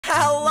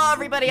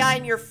everybody,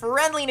 I'm your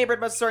friendly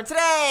neighborhood Mosasaur, and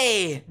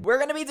today we're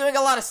gonna be doing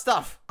a lot of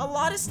stuff. A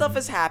lot of stuff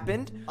has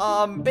happened.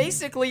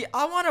 Basically,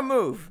 I want to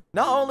move.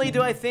 Not only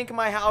do I think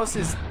my house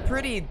is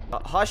pretty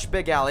hush,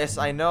 Big Alice.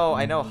 I know,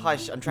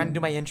 hush. I'm trying to do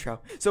my intro.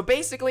 So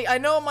basically, I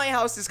know my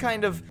house is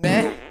kind of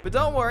meh, but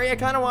don't worry, I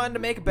kind of wanted to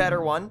make a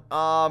better one.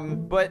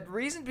 But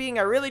reason being,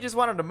 I really just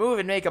wanted to move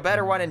and make a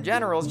better one in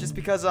general, is just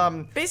because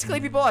basically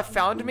people have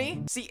found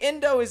me. See,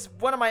 Indo is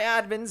one of my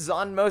admins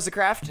on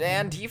Mosacraft,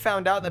 and he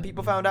found out that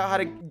people found out how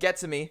to get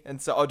to me, and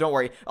so, oh, don't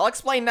worry, I'll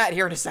explain that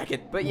here in a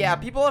second. But yeah,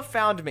 people have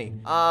found me.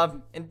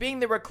 And being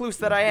the recluse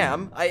that I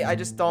am, I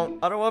don't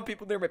want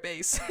people near my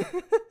base.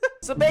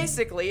 So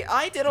basically,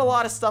 I did a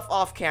lot of stuff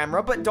off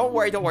camera, but don't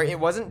worry, it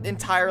wasn't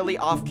entirely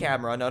off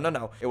camera.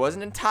 No, it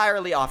wasn't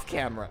entirely off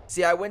camera.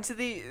 See, I went to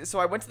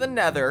the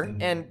Nether,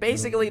 and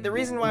basically the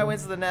reason why I went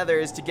to the Nether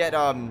is to get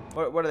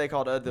what are they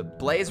called? The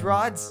blaze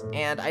rods,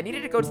 and I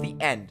needed to go to the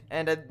end.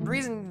 And the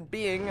reason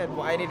being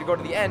why I need to go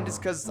to the end is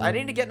because I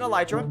needed to get an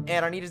elytra,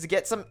 and I needed to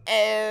get some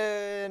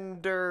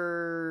ender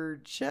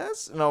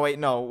chests. No, wait,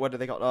 no, what are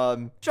they called?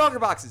 Shulker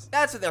boxes.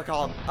 That's what they're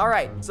called. All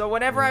right. So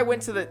whenever I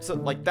went to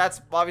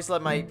that's obviously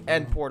my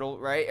end portal,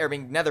 right? Or I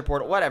mean, nether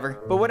portal,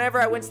 whatever. But whenever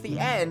I went to the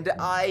end,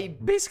 I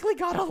basically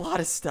got a lot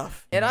of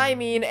stuff. And I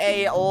mean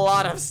a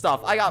lot of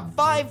stuff. I got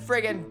 5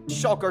 friggin'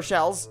 shulker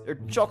shells, or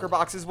shulker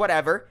boxes,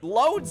 whatever.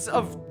 Loads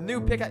of new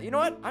pickaxe. You know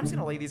what? I'm just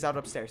gonna lay these out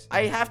upstairs.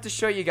 I have to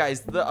show you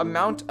guys the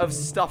amount of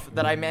stuff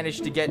that I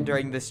managed to get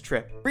during this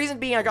trip. Reason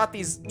being, I got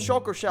these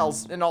shulker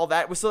shells and all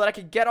that was so that I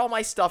could get all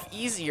my stuff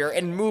easier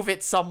and move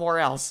it somewhere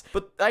else.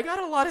 But I got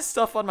a lot of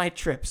stuff on my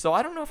trip, so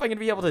I don't know if I'm gonna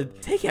be able to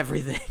take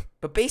everything.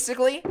 But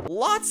basically,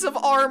 lots of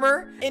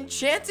armor,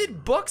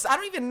 enchanted books. I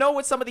don't even know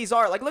what some of these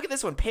are. Like, look at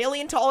this one,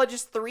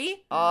 Paleontologist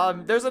 3.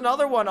 There's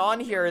another one on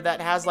here that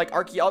has like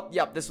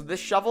yep, this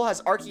shovel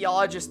has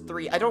Archeologist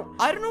 3. I don't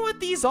know what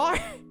these are.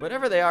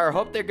 Whatever they are, I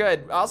hope they're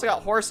good. I also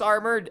got horse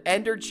armor,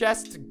 ender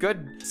chest,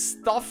 good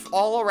stuff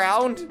all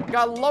around.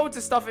 Got loads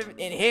of stuff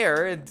in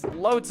here, and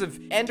loads of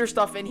ender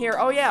stuff in here.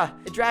 Oh yeah,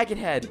 a dragon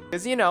head.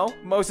 Because, you know,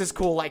 Moses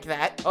cool like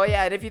that. Oh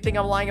yeah, and if you think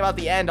I'm lying about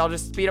the end, I'll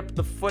just speed up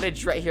the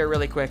footage right here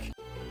really quick.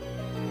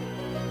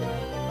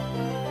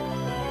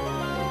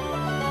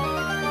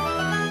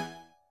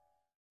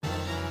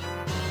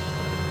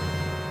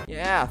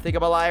 Yeah, think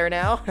I'm a liar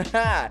now?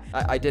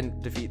 I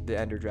didn't defeat the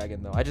Ender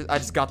Dragon though. I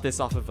just got this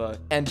off of a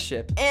end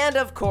ship. And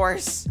of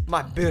course,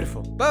 my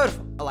beautiful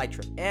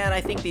elytra. And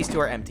I think these two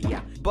are empty,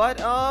 yeah. But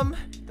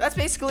that's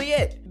basically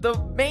it. The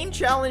main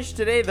challenge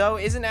today though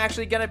isn't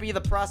actually gonna be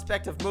the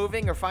prospect of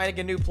moving or finding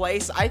a new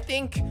place. I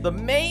think the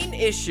main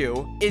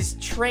issue is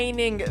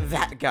training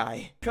that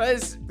guy.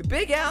 Cause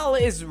Big Al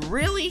is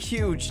really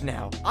huge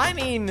now. I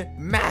mean,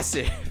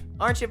 massive.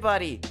 Aren't you,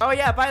 buddy? Oh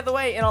yeah, by the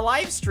way, in a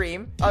live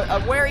stream,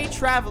 a wary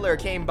traveler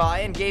came by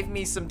and gave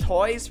me some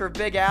toys for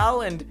Big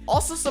Al and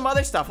also some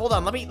other stuff. Hold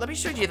on, let me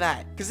show you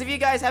that. Because if you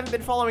guys haven't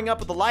been following up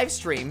with the live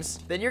streams,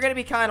 then you're gonna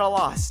be kind of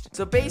lost.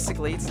 So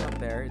basically, it's not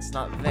there, it's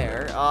not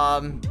there.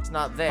 It's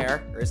not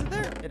there, or is it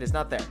there? It is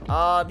not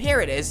there. Here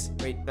it is.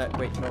 Wait, no,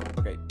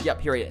 okay. Yep,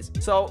 here it is.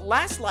 So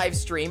last live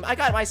stream, I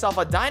got myself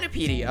a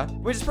Dinopedia,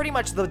 which is pretty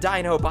much the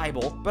Dino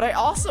Bible, but I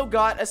also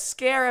got a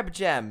Scarab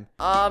Gem.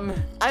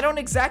 I don't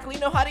exactly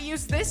know how to use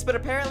this, but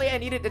apparently I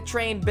needed to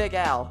train Big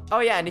Al. Oh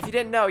yeah, and if you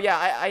didn't know,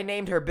 yeah, I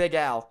named her Big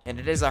Al. And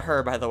it is a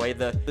her, by the way.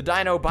 The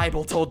Dino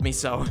Bible told me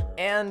so.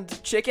 And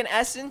chicken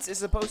essence is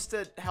supposed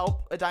to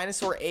help a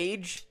dinosaur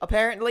age,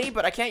 apparently,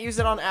 but I can't use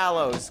it on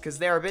aloes, because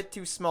they're a bit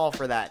too small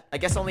for that. I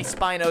guess only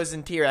Spinos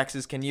and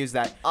T-Rexes can use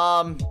that.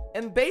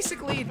 And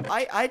basically,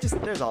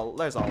 there's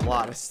a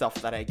lot of stuff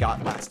that I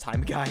got last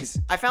time, guys.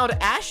 I found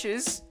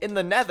ashes in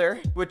the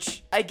Nether,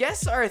 which I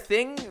guess are a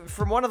thing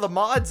from one of the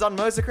mods on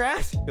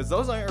Mosacraft, because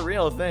those aren't a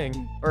real thing.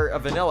 Or a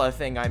vanilla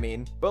thing, I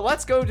mean. But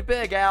let's go to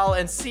Big Al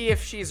and see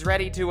if she's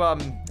ready to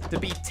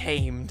be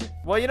tamed.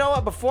 Well, you know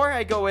what? Before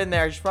I go in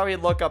there, I should probably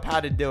look up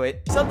how to do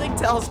it. Something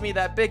tells me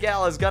that Big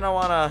Al is gonna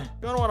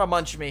wanna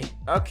munch me.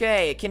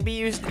 Okay, it can be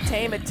used to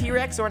tame a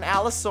T-Rex or an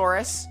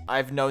Allosaurus.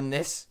 I've known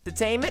this. To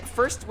tame it,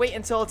 first wait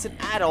until it's an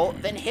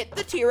adult, then hit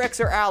the T-Rex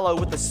or Allo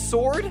with a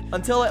sword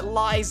until it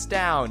lies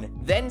down.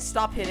 Then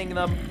stop hitting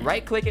them,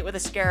 right-click it with a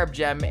Scarab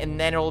Gem, and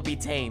then it'll be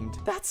tamed.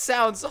 That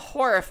sounds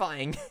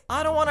horrifying.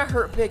 I don't wanna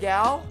hurt Big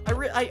Al.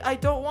 I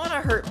don't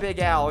wanna hurt Big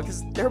Al,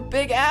 because they're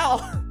Big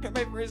Al. You're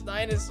my first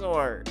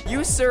dinosaur.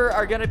 You, sir,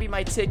 are gonna be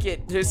my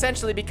ticket to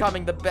essentially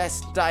becoming the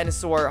best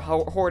dinosaur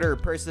hoarder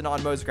person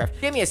on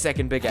Mosacraft. Give me a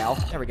second, Big Al.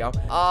 There we go.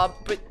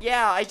 But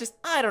yeah,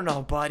 I don't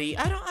know, buddy.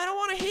 I don't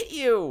want to hit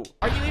you.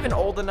 Are you even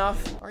old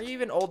enough? Are you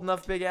even old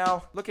enough, Big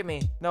Al? Look at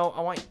me. No,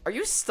 are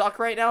you stuck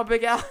right now,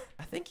 Big Al?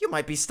 I think you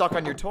might be stuck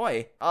on your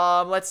toy.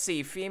 Let's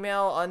see.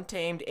 Female,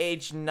 untamed,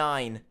 age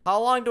 9.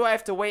 How long do I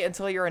have to wait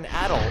until you're an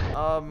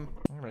adult?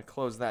 gonna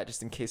close that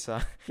just in case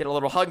get a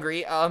little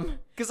hungry.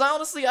 Because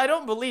honestly, I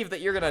don't believe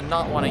that you're gonna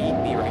not want to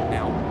eat me right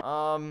now.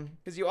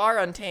 Because you are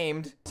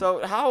untamed.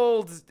 So how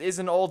old is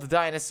an old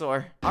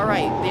dinosaur? All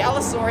right, the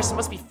Allosaurus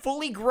must be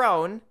fully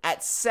grown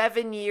at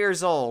 7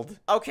 years old.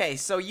 Okay,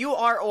 so you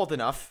are old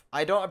enough.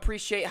 I don't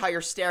appreciate how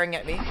you're staring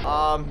at me.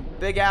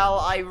 Big Al,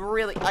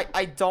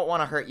 I don't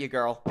want to hurt you,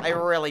 girl. I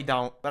really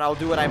don't, but I'll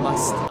do what I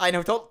must. I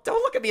know, don't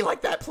look at me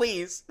like that,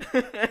 please.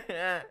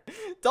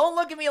 Don't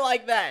look at me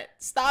like that.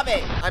 Stop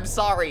it. I'm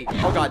sorry.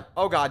 Oh God,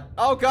 oh God,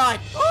 oh God,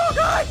 oh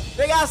God.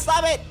 Big Al,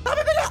 stop it. Stop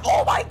it, Big Al.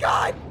 Oh my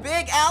God.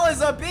 Big Al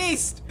is a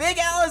beast. Big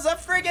Al is a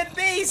friggin'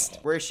 beast.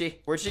 Where is she?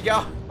 Where'd she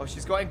go? Oh,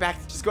 she's going back.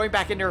 She's going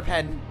back into her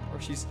pen.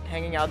 Or she's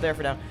hanging out there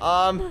for now.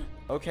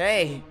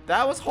 Okay,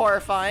 that was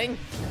horrifying.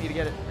 I need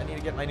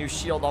to get my new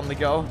shield on the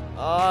go.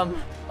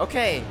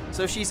 Okay,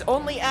 so she's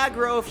only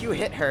aggro if you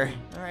hit her.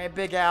 All right,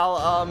 Big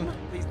Al,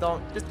 please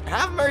don't. Just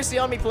have mercy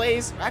on me,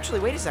 please.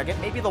 Actually, wait a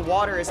second. Maybe the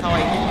water is how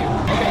I hit you.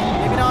 Okay,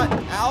 maybe not.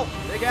 Ow,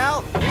 Big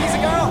Al, easy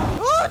girl.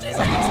 Oh,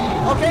 Jesus.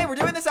 Okay, we're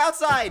doing this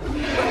outside.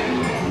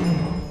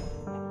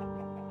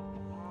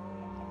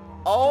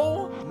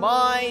 Oh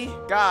my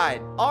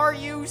God, are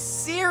you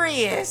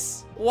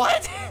serious?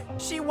 What?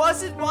 She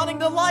wasn't wanting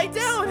to lie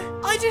down.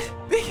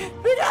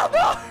 Big Al,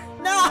 no!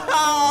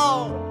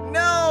 No!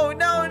 No,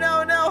 no,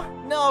 no, no,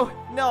 no,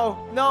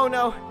 no, no,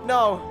 no,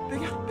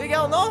 no. Big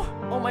Al, no!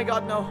 Oh my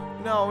God, no.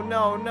 No,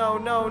 no, no,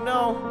 no,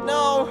 no,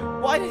 no.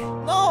 Why did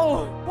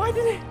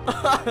it?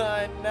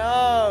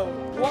 No.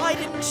 Why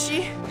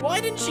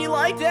didn't she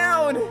lie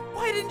down?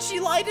 Why didn't she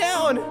lie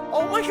down?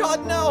 Oh my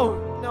God,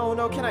 no.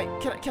 No, can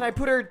I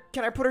put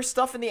her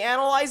stuff in the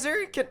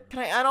analyzer? Can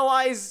I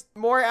analyze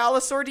more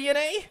Allosaur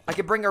DNA? I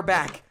can bring her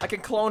back. I can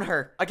clone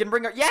her. I can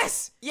bring her.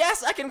 Yes,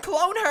 I can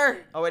clone her.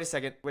 Oh, wait a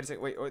second. Wait.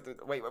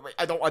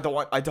 I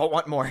don't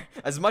want more.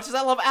 As much as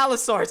I love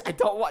Allosaurs, I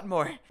don't want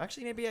more.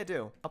 Actually, maybe I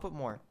do. I'll put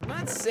more. I'm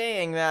not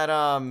saying that,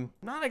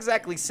 not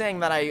exactly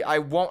saying that I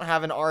won't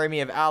have an army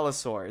of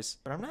Allosaurs,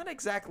 but I'm not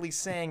exactly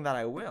saying that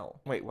I will.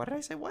 Wait, what did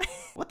I say? What?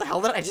 What the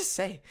hell did I just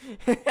say?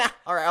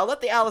 All right, I'll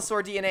let the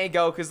Allosaur DNA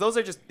go because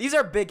these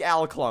are Big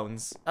Al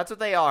clones. That's what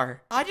they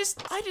are. I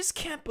just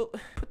can't put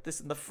this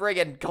in the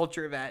friggin'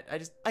 culture vat.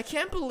 I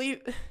can't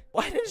believe.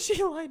 Why didn't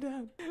she lie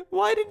down?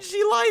 Why didn't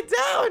she lie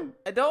down?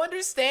 I don't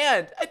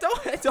understand. I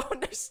don't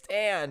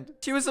understand.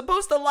 She was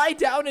supposed to lie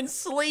down and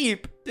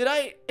sleep. Am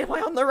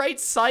I on the right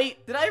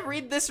site? Did I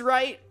read this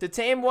right? To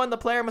tame one, the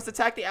player must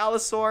attack the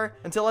Allosaur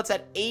until it's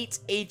at 8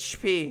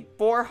 HP.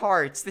 4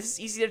 hearts. This is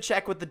easy to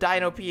check with the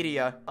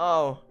Dinopedia.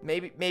 Oh,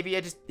 maybe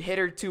I just hit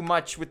her too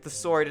much with the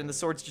sword and the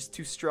sword's just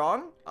too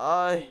strong?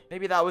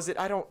 Maybe that was it.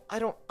 I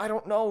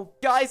don't know.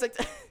 Guys,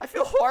 I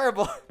feel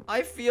horrible.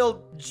 I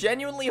feel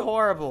genuinely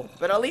horrible.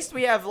 But at least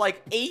we have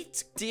like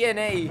 8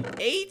 DNA.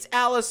 8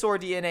 Allosaur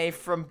DNA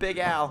from Big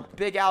Al.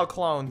 Big Al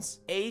clones.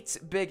 8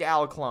 Big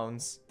Al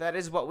clones. That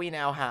is what we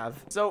now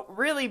have. So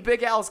really,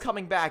 Big Al's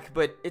coming back,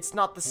 but it's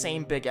not the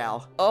same Big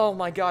Al. Oh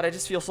my God, I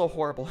just feel so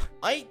horrible.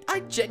 I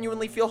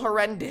genuinely feel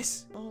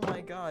horrendous. Oh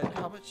my God,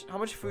 how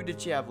much food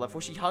did she have left?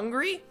 Was she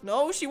hungry?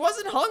 No, she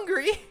wasn't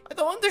hungry. I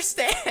don't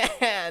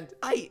understand.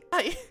 I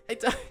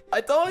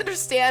don't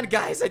understand,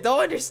 guys. I don't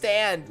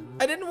understand.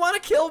 I didn't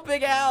want to kill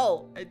Big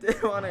Al. I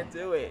didn't want to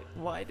do it.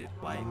 Why?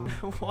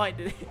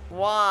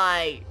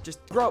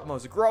 Just grow up,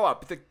 Mosa. Grow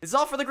up. It's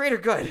all for the greater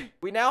good.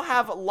 We now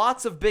have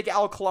lots of Big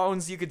Al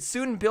clones. You could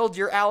soon build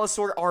your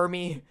Allosaur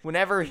army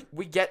whenever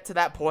we get to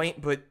that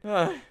point, but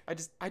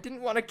I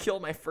didn't want to kill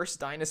my first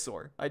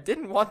dinosaur. I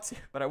didn't want to,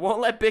 but I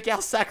won't let Big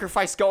Al's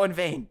sacrifice go in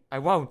vain. I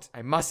won't.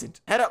 I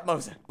mustn't. Head up,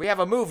 Mosa. We have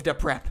a move to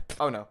prep.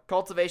 Oh no.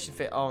 Cultivation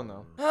fail. Oh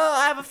no. Oh,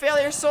 I have a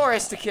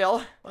Failure-saurus to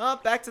kill. Well,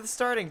 back to the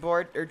starting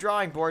board, or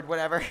drawing board,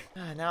 whatever.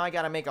 Now I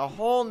gotta make a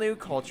whole new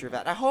culture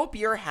vat. I hope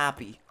you're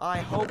happy. I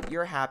hope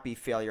you're happy,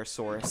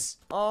 Failure-saurus.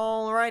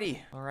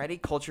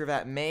 Alrighty, culture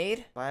vat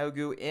made.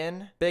 Biogoo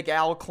in. Big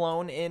Al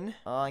clone in.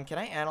 And can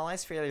I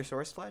analyze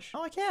Failure-saurus flesh?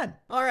 Oh, I can.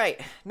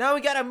 Alright, now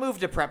we got a move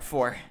to prep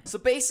for. So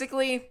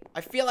basically,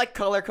 I feel like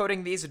color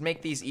coding these would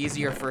make these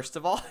easier, first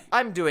of all.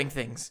 I'm doing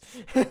things.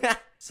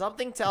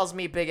 Something tells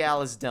me Big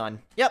Al is done.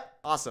 Yep,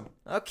 awesome.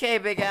 Okay,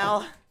 Big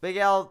Al. Big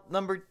Al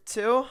number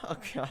 2. Oh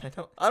God,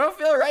 I don't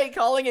feel right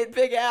calling it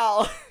Big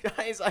Al.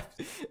 Guys,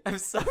 I'm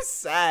so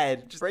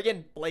sad. Just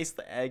friggin' place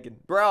the egg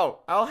and bro,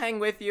 I'll hang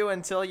with you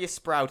until you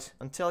sprout,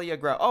 until you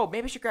grow. Oh,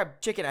 maybe I should grab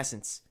chicken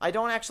essence. I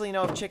don't actually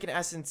know if chicken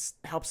essence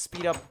helps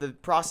speed up the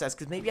process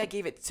because maybe I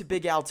gave it to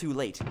Big Al too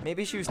late.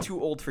 Maybe she was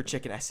too old for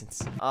chicken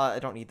essence. I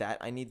don't need that.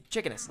 I need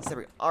chicken essence. There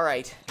we go. All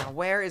right, now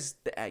where is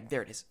the egg?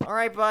 There it is. All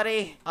right,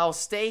 buddy. I'll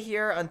stay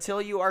here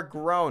until you are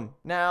grown.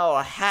 Now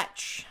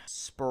hatch,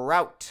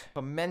 sprout,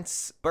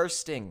 commence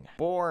bursting,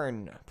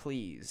 born,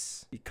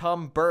 please,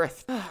 become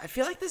birthed. I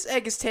feel like this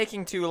egg is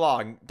taking too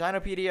long.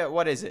 Dinopedia,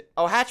 what is it?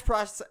 Oh, hatch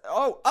process.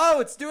 Oh,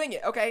 it's doing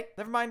it. Okay,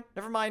 never mind.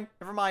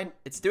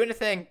 It's doing a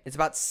thing. It's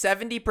about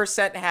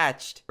 70%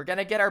 hatched. We're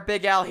gonna get our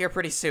Big Al here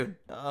pretty soon.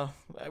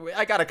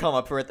 I gotta come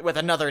up with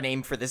another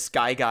name for this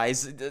guy,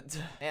 guys.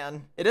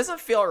 Man, it doesn't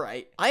feel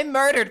right. I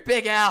murdered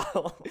Big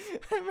Al.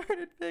 I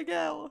murdered Big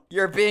Al.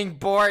 You're being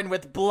born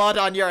with blood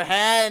on your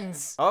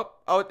hands. Oh,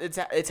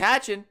 it's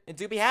hatching. It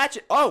do be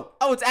hatching. Oh,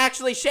 it's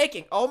actually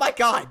shaking. Oh my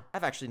God.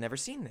 I've actually never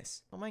seen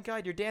this. Oh my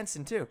God, you're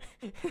dancing too.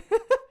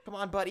 Come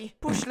on, buddy.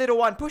 Push, little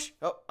one, push.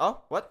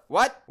 Oh,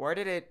 what? Where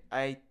did it?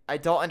 I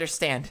don't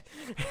understand.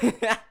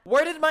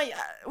 What?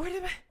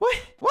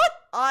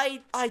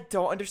 I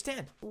don't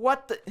understand.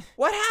 What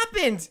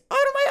happened? Out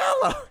of my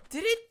hollow.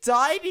 Did it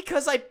die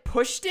because I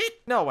pushed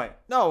it? No way.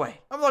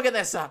 I'm looking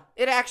this up.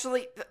 It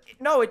actually,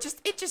 no, it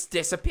just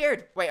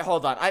disappeared. Wait,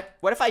 hold on.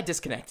 What if I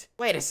disconnect?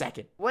 Wait a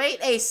second.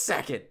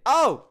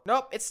 Oh,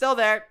 nope, it's still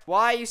there.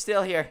 Why are you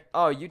still here?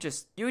 Oh, you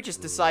just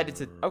decided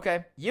to,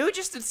 okay. You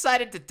just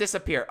decided to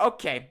disappear.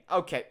 Okay.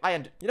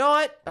 You know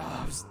what?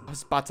 Oh, I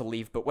was about to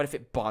leave, but what if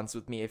it bonds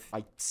with me if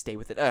I stay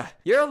with it?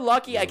 You're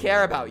lucky I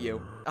care about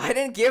you. I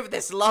didn't give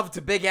this love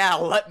to Big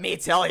Al, let me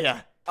tell you.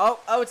 Oh,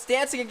 it's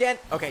dancing again.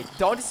 Okay,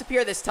 don't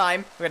disappear this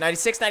time. We're at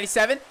 96,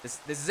 97. This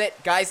is it,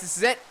 guys. This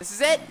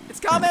is it. It's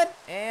coming.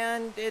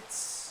 And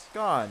it's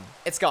gone.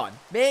 It's gone.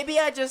 Maybe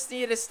I just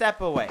need to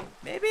step away.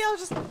 Maybe I'll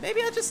just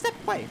step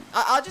away.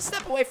 I'll just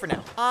step away for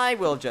now. I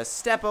will just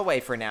step away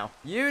for now.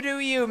 You do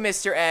you,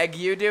 Mr. Egg.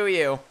 You do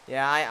you.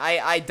 Yeah,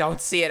 I don't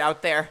see it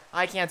out there.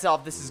 I can't tell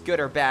if this is good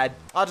or bad.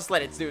 I'll just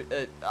let it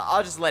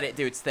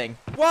do its thing.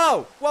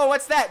 Whoa,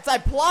 what's that? It's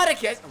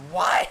Diplodocus.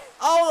 What?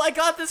 Oh, I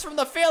got this from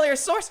the failure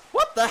source.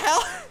 What the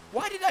hell?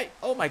 Why did I?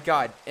 Oh my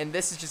God. And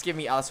this is just giving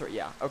me Allosaur.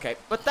 Yeah, okay.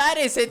 But that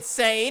is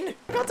insane.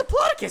 I got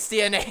Diplodocus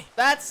DNA.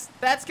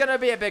 That's gonna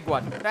be a big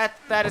one.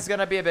 That is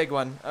gonna be a big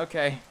one.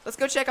 Okay. Let's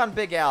go check on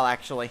Big Al,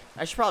 actually.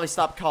 I should probably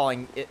stop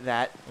calling it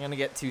that. I'm gonna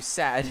get too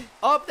sad.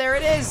 Oh, there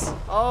it is.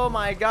 Oh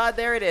my God,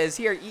 there it is.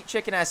 Here, eat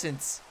chicken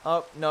essence.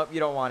 Oh, nope, you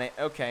don't want it.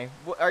 Okay.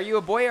 Are you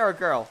a boy or a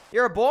girl?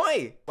 You're a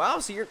boy. Wow,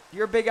 so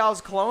you're Big Al's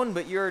clone,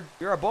 but you're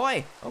a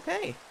boy.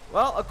 Okay.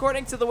 Well,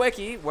 according to the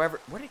wiki, where'd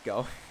it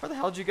go? Where the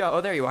hell did you go?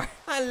 Oh, there you are.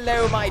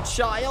 Hello, my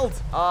child.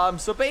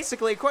 So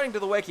basically, according to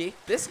the wiki,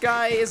 this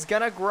guy is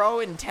gonna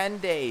grow in 10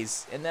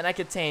 days, and then I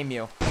could tame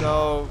you.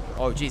 So,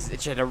 oh, jeez,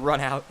 it should have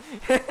run out.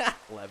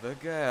 Clever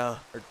girl,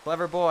 or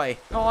clever boy.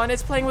 Oh, and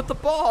it's playing with the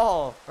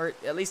ball. Or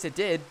at least it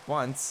did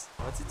once.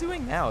 What's it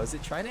doing now? Is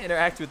it trying to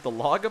interact with the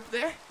log up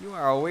there? You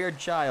are a weird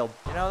child.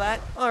 You know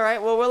that? All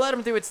right, well, we'll let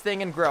him do its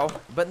thing and grow.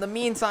 But in the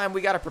meantime,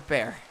 we gotta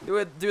prepare.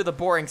 Do the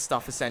boring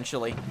stuff,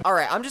 essentially. All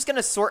right, I'm just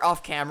gonna sort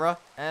off camera,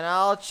 and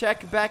I'll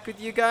check back with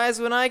you guys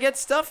when I get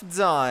stuff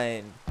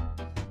done.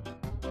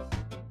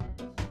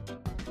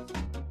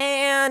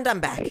 And I'm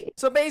back.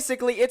 So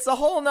basically, it's a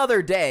whole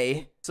nother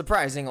day,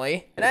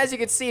 surprisingly. And as you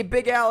can see,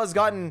 Big Al has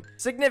gotten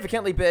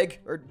significantly big,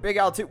 or Big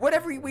Al 2,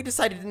 whatever we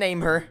decided to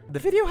name her. The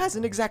video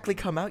hasn't exactly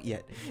come out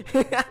yet.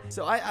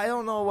 So I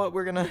don't know what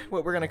we're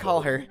gonna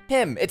call her.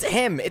 Him. It's a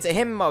him. It's a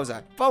him,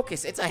 Mosa.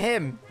 Focus. It's a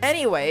him.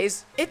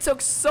 Anyways, it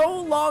took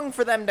so long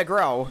for them to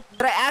grow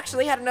that I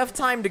actually had enough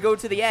time to go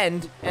to the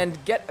end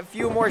and get a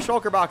few more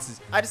shulker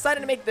boxes. I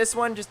decided to make this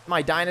one just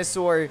my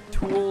dinosaur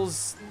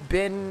tools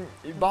bin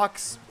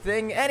box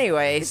thing.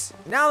 Anyways,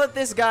 now that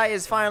this guy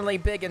is finally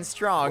big and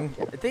strong,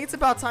 I think it's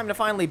about time to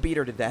finally beat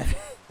her to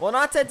death. Well,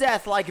 not to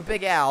death like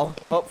Big Al,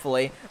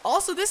 hopefully.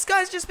 Also, this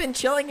guy's just been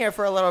chilling here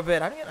for a little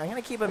bit. I'm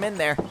gonna keep him in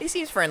there. He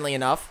seems friendly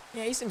enough.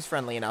 Yeah, he seems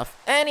friendly enough.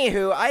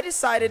 Anywho, I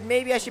decided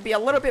maybe I should be a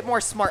little bit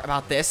more smart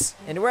about this,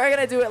 and we're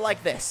gonna do it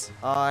like this.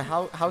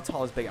 How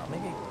tall is Big Al?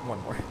 Maybe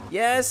one more.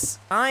 Yes,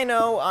 I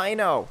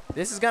know.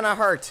 This is gonna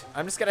hurt.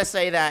 I'm just gonna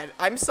say that.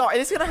 I'm sorry.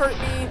 This is gonna hurt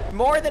me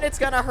more than it's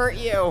gonna hurt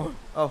you.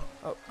 Oh,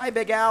 hi,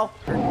 Big Al.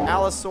 Or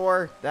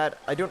Allosaur, that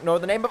I don't know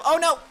the name of. Oh,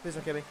 no. Please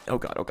don't kill me. Oh,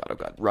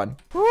 God. Run.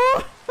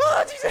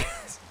 Oh,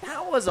 Jesus.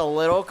 That was a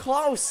little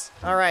close.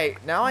 All right.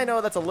 Now I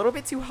know that's a little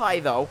bit too high,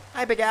 though.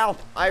 Hi, Big Al.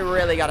 I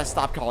really got to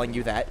stop calling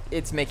you that.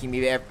 It's making me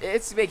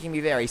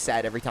very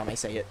sad every time I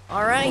say it.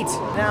 All right.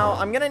 Now,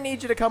 I'm going to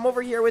need you to come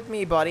over here with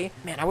me, buddy.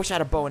 Man, I wish I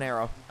had a bow and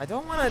arrow. I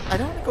don't want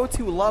to go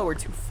too low or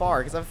too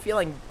far because I'm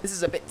feeling this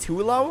is a bit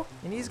too low,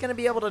 and he's going to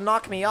be able to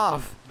knock me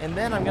off. And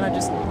then I'm going to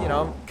just,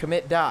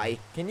 commit die.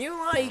 Can you,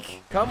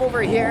 come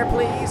over here,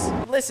 please?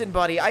 Listen,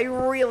 buddy, I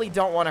really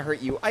don't want to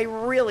hurt you. I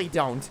really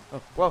don't.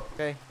 Oh, whoa,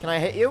 okay. Can I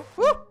hit you?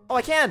 Woo! Oh,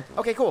 I can.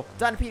 Okay, cool.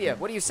 Donopedia,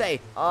 what do you say?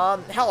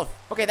 Health.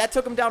 Okay, that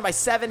took him down by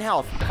 7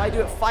 health. If I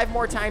do it 5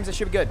 more times, it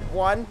should be good.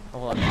 1.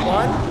 Hold on.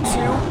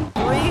 1,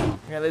 2, 3.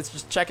 Okay, let's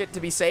just check it to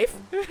be safe.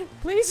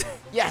 Please?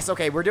 Yes,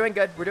 okay, we're doing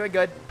good. 1, 2.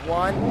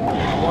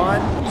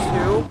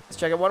 Let's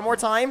check it one more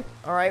time.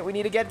 All right, we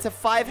need to get to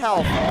 5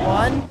 health.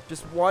 1.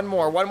 Just 1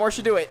 more. 1 more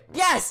should do it.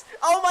 Yes!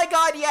 Oh my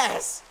God,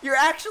 yes! You're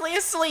actually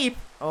asleep.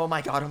 Oh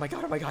my God,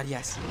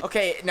 yes.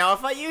 Okay, now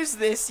if I use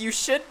this, you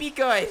should be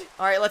good.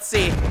 All right, let's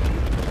see.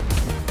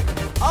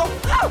 Oh,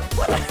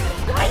 what the?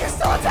 Why are you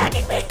still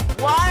attacking me?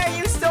 Why are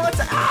you still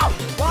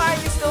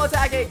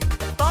attacking?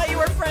 I thought you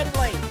were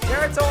friendly.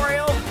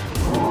 Territorial.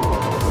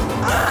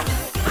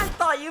 I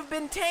thought you've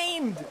been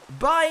tamed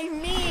by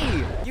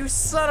me. You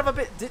son of a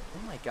bit.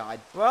 Oh my God.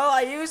 Well,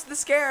 I used the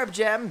scarab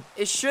gem.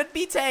 It should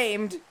be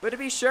tamed. But to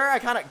be sure, I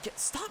kind of...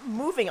 Stop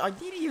moving. I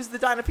need to use the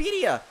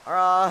Dinopedia.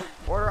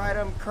 Order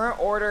item, current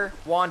order,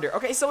 wander.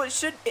 Okay, so it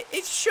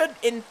should,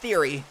 in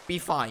theory, be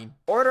fine.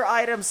 Order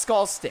item,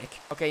 skull stick.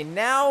 Okay,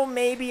 now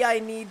maybe I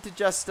need to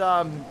just,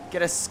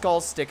 get a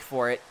skull stick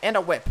for it. And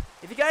a whip.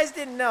 If you guys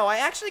didn't know, I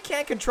actually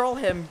can't control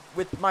him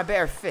with my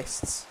bare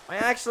fists. I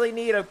actually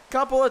need a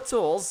couple of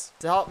tools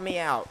to help me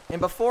out. And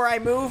before I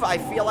move, I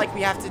feel like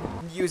we have to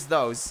use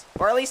those.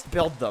 Or at least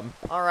build them.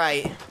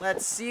 Alright,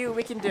 let's see what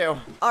we can do.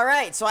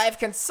 Alright, so I have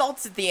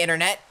consulted the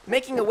internet.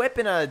 Making a whip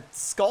and a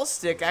skull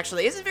stick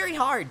actually isn't very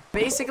hard.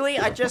 Basically,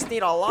 I just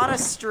need a lot of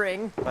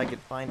string. If I could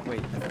find...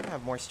 Wait, I think I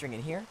have more string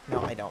in here.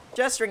 No, I don't.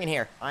 Just string in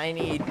here. I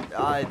need,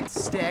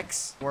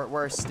 sticks.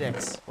 Where's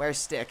sticks? Where's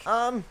stick?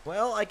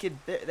 Well, I could...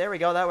 There we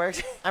go, that works.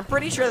 I'm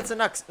pretty sure that's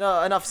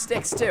enough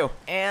sticks, too.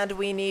 And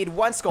we need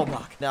one skull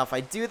block. Now, if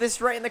I do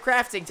this right in the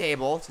crafting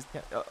table, just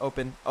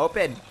open. Oh,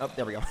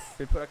 there we go.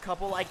 We put a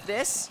couple like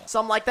this,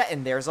 some like that,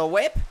 and there's a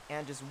whip.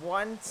 And just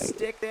one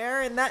stick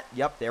there, and that,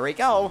 yep, there we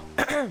go.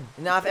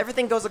 Now, if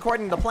everything goes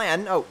according to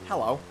plan, oh,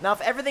 hello. Now,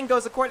 if everything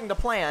goes according to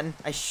plan,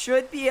 I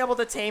should be able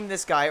to tame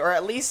this guy, or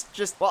at least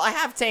just, well, I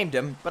have tamed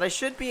him, but I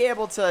should be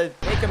able to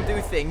make him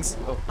do things.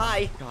 Oh,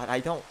 hi. God, I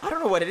don't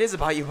know what it is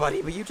about you,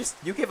 buddy, but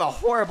you give a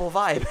horrible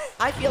vibe.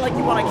 I feel like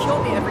you want to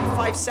kill me every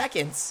 5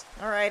 seconds.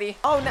 Alrighty.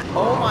 Oh, no.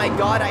 Oh my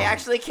God, I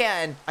actually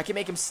can. I can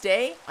make him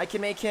stay. I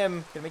can make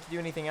him, can I make you do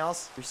anything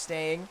else? You're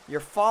staying. You're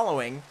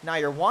following. Now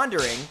you're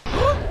wandering.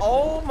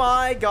 Oh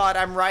my God,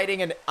 I'm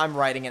riding an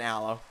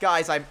aloe.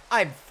 Guys, I'm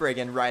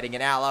friggin' riding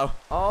an aloe.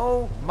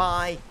 Oh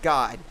my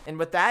God. And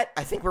with that,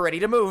 I think we're ready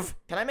to move.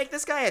 Can I make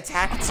this guy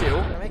attack too?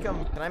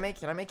 Can I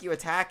make you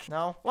attack?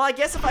 No? Well, I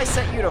guess if I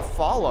set you to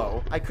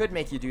follow, I could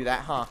make you do that,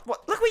 huh?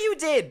 What? Look what you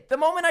did. The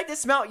moment I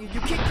dismount you, you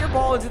kicked your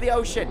ball into the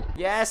ocean.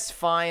 Yes,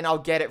 fine, I'll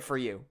get it for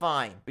you.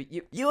 Fine. But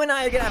you and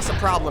I are gonna have some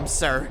problems,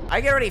 sir. I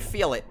can already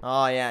feel it.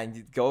 Oh yeah,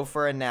 go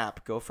for a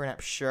nap. Go for a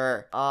nap,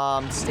 sure.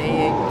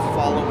 Staying,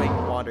 following,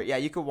 wander. Yeah,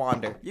 you could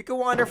wander. You can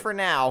wander for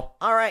now.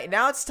 All right,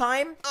 now it's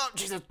time. Oh,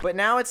 Jesus. But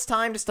now it's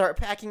time to start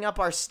packing up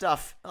our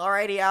stuff.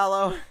 Alrighty,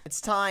 Aloe. It's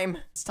time.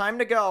 It's time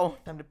to go.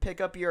 Time to pick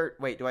up your...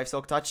 Wait, do I have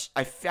Silk Touch?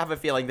 I have a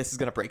feeling this is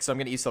gonna break, so I'm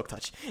gonna use Silk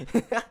Touch.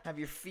 Have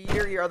your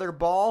feeder, your other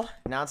ball.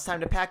 Now it's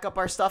time to pack up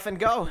our stuff and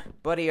go.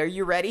 Buddy, are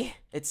you ready?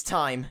 It's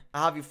time.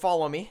 I'll have you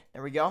follow me.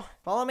 There we go.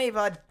 Follow me,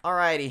 bud.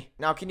 Alrighty.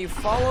 Now, can you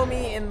follow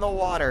me in the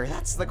water?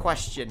 That's the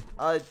question.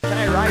 Can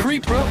I ride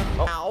you? Bro.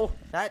 Oh, ow.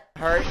 That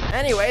hurt.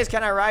 Anyways,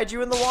 can I ride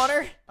you in the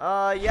water?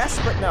 Yes,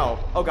 but no.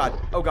 Oh God.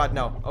 Oh God,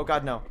 no. Oh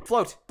God, no.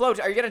 Float. Float.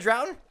 Are you gonna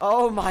drown?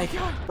 Oh my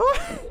God.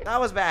 That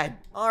was bad.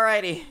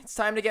 Alrighty. It's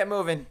time to get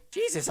moving.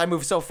 Jesus, I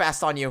move so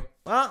fast on you.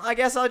 Well, I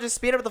guess I'll just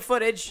speed up the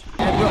footage.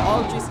 And we'll...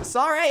 Oh, Jesus.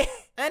 Sorry.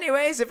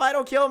 Anyways, if I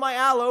don't kill my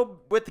aloe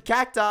with the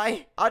cacti,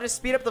 I'll just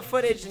speed up the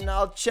footage and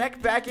I'll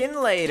check back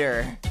in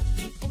later.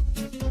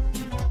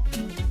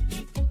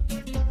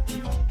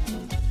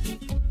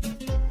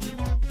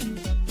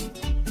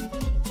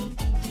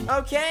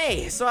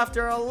 Okay, so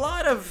after a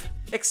lot of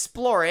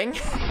exploring,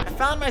 I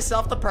found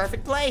myself the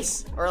perfect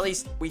place. Or at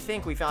least we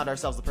think we found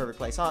ourselves the perfect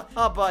place, huh?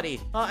 Oh,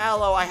 buddy. Oh,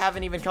 Aloe, I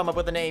haven't even come up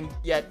with a name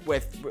yet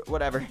with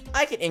whatever.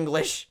 I can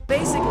English.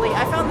 Basically,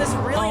 I found this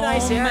really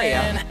nice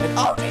area.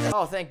 Oh, Jesus.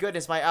 Oh, thank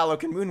goodness my Aloe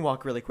can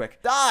moonwalk really quick.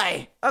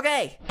 Die!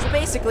 Okay, so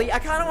basically, I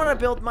kind of want to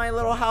build my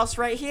little house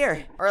right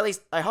here. Or at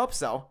least, I hope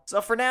so. So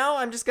for now,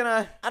 I'm just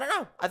gonna, I don't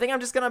know. I think I'm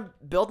just gonna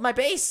build my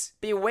base.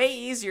 Be way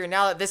easier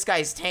now that this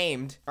guy's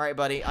tamed. All right,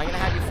 buddy, I'm gonna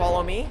have you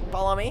follow me.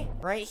 Follow me.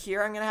 Right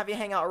here, I'm gonna have you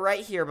hang out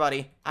right here,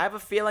 buddy. I have a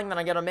feeling that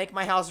I'm gonna make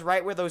my house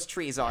right where those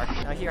trees are.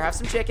 Now here, have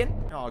some chicken.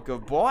 Oh,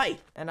 good boy.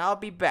 And I'll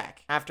be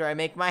back after I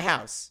make my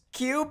house.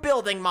 Cue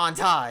building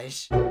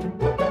montage.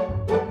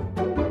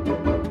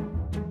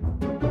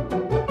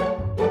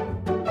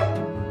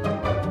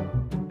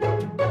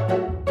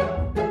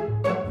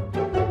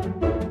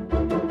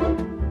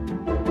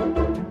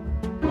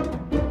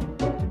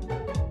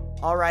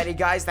 Alrighty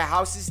guys, the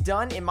house is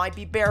done. It might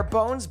be bare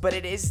bones, but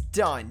it is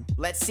done.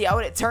 Let's see how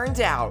it turned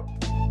out.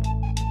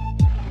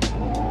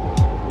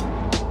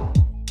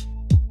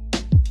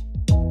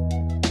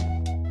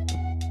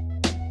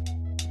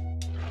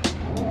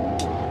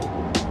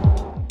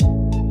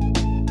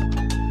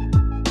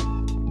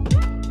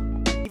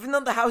 Even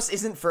though the house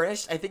isn't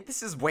furnished, I think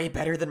this is way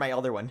better than my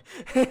other one.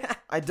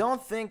 I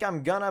don't think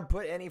I'm gonna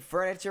put any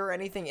furniture or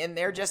anything in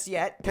there just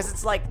yet, because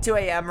it's like 2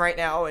 a.m. right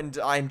now, and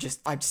I'm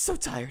just so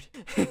tired.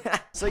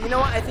 So you know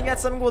what? I think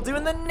that's something we'll do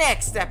in the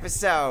next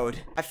episode.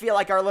 I feel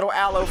like our little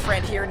Aloe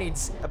friend here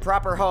needs a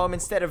proper home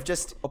instead of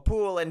just a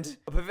pool and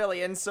a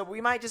pavilion, so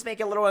we might just make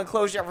a little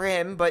enclosure for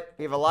him, but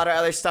we have a lot of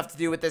other stuff to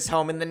do with this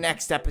home in the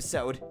next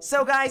episode.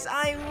 So guys,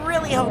 I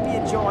really hope you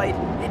enjoyed,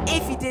 and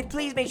if you did,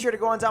 please make sure to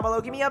go on down below,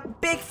 give me a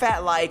big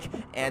fat like,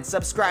 and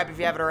subscribe if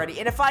you haven't already.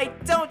 And if I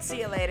don't see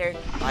you later,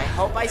 I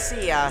hope I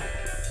see ya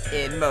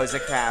in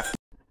Mosacraft.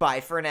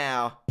 Bye for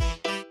now.